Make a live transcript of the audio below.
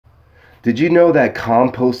Did you know that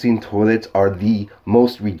composting toilets are the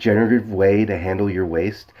most regenerative way to handle your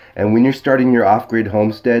waste? And when you're starting your off-grid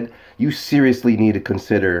homestead, you seriously need to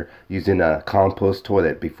consider using a compost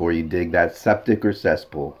toilet before you dig that septic or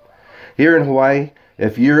cesspool. Here in Hawaii,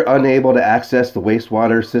 if you're unable to access the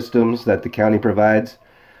wastewater systems that the county provides,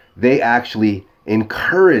 they actually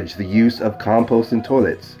encourage the use of composting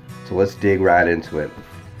toilets. So let's dig right into it.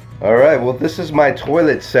 Alright, well, this is my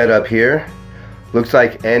toilet setup here. Looks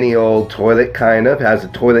like any old toilet, kind of. Has a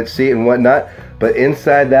toilet seat and whatnot. But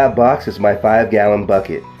inside that box is my 5-gallon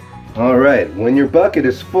bucket. Alright, when your bucket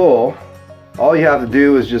is full, all you have to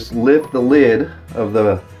do is just lift the lid of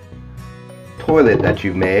the toilet that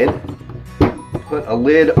you've made. Put a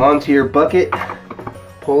lid onto your bucket,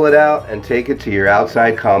 pull it out, and take it to your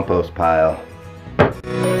outside compost pile.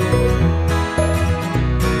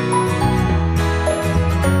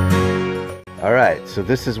 Alright, so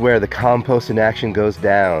this is where the composting action goes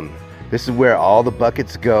down. This is where all the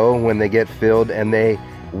buckets go when they get filled, and they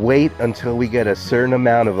wait until we get a certain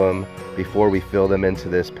amount of them before we fill them into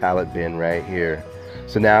this pallet bin right here.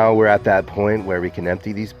 So now we're at that point where we can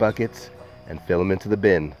empty these buckets and fill them into the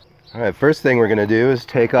bin. Alright, first thing we're going to do is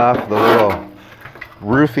take off the little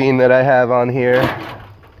roofing that I have on here.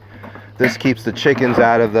 This keeps the chickens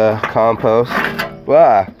out of the compost.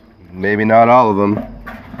 Well, maybe not all of them.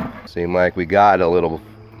 Seem like we got a little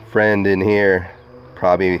friend in here,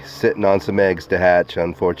 probably sitting on some eggs to hatch,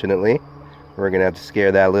 unfortunately. We're gonna have to scare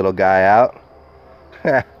that little guy out.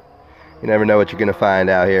 You never know what you're gonna find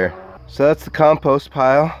out here. So that's the compost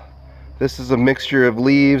pile. This is a mixture of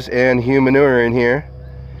leaves and human manure in here.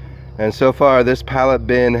 And so far this pallet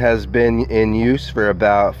bin has been in use for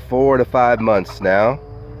about 4 to 5 months now.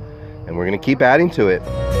 And we're gonna keep adding to it.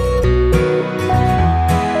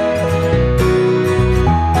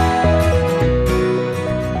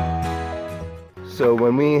 So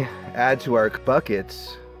when we add to our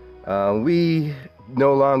buckets, we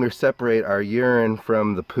no longer separate our urine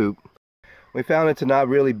from the poop. We found it to not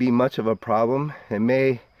really be much of a problem. It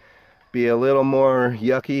may be a little more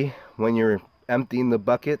yucky when you're emptying the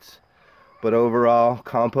buckets, but overall,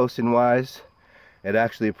 composting wise, it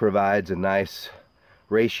actually provides a nice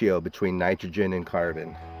ratio between nitrogen and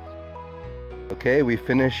carbon. Okay, we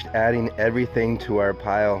finished adding everything to our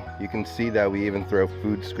pile. You can see that we even throw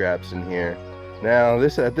food scraps in here. Now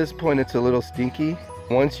at this point it's a little stinky.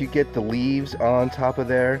 Once you get the leaves on top of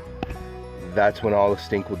there, that's when all the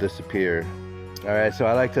stink will disappear. Alright, so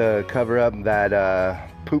I like to cover up that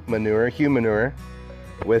poop manure, human manure,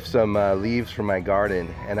 with some leaves from my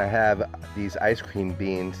garden. And I have these ice cream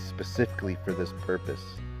beans specifically for this purpose.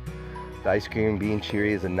 The ice cream bean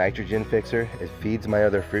cherry is a nitrogen fixer. It feeds my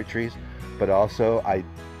other fruit trees, but also I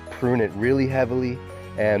prune it really heavily.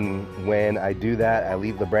 And when I do that, I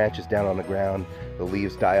leave the branches down on the ground, the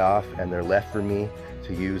leaves die off, and they're left for me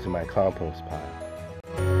to use in my compost pile.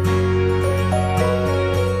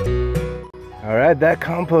 Alright, that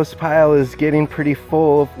compost pile is getting pretty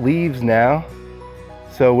full of leaves now.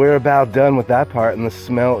 So we're about done with that part, and the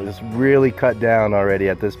smell is really cut down already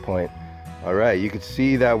at this point. Alright, you can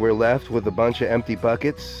see that we're left with a bunch of empty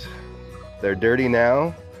buckets. They're dirty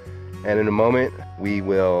now. And in a moment, we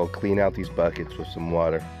will clean out these buckets with some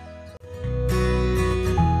water.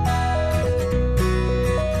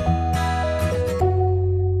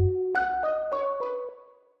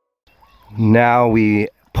 Now we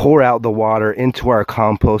pour out the water into our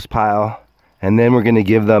compost pile, and then we're going to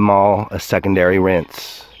give them all a secondary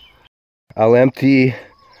rinse. I'll empty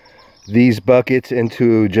these buckets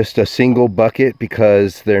into just a single bucket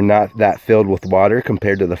because they're not that filled with water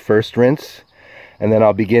compared to the first rinse. And then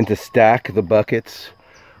I'll begin to stack the buckets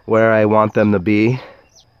where I want them to be.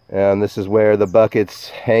 And this is where the buckets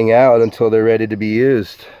hang out until they're ready to be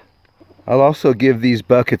used. I'll also give these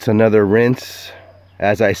buckets another rinse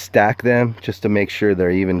as I stack them, just to make sure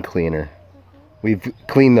they're even cleaner. We've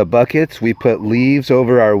cleaned the buckets, we put leaves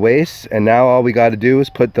over our waste, and now all we got to do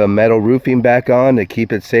is put the metal roofing back on to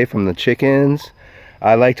keep it safe from the chickens.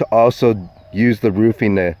 I like to also use the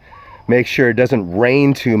roofing to make sure it doesn't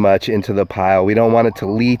rain too much into the pile. We don't want it to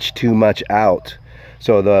leach too much out.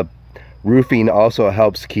 So the roofing also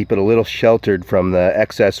helps keep it a little sheltered from the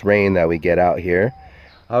excess rain that we get out here.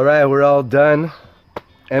 Alright, we're all done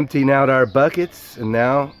emptying out our buckets, and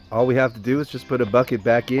now all we have to do is just put a bucket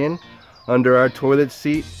back in under our toilet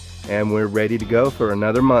seat, and we're ready to go for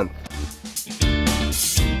another month.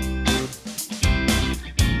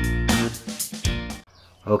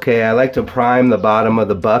 Okay, I like to prime the bottom of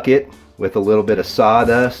the bucket with a little bit of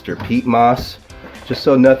sawdust or peat moss, just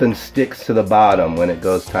so nothing sticks to the bottom when it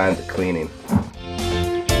goes time to cleaning.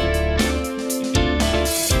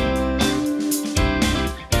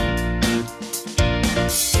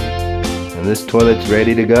 And this toilet's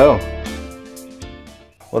ready to go.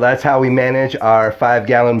 Well, that's how we manage our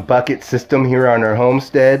 5-gallon bucket system here on our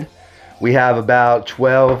homestead. We have about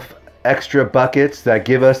 12 extra buckets that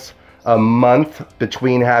give us a month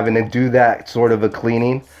between having to do that sort of a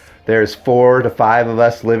cleaning. There's 4 to 5 of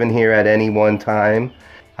us living here at any one time.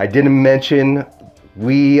 I didn't mention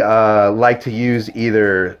we like to use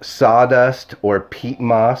either sawdust or peat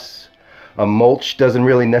moss. A mulch doesn't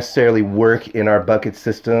really necessarily work in our bucket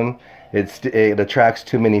system. It attracts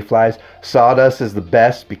too many flies. Sawdust is the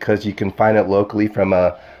best because you can find it locally from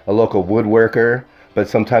a local woodworker, but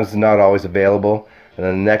sometimes it's not always available. And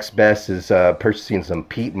then the next best is purchasing some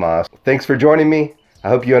peat moss. Thanks for joining me. I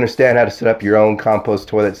hope you understand how to set up your own compost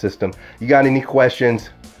toilet system. You got any questions?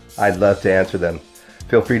 I'd love to answer them.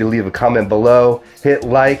 Feel free to leave a comment below, hit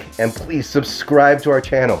like, and please subscribe to our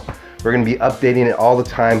channel. We're going to be updating it all the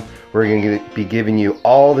time. We're going to be giving you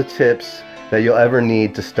all the tips that you'll ever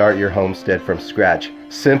need to start your homestead from scratch.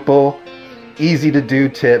 Simple, easy to do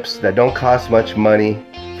tips that don't cost much money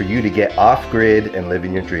for you to get off grid and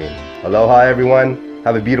living your dream. Aloha everyone,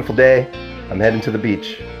 have a beautiful day. I'm heading to the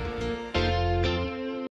beach.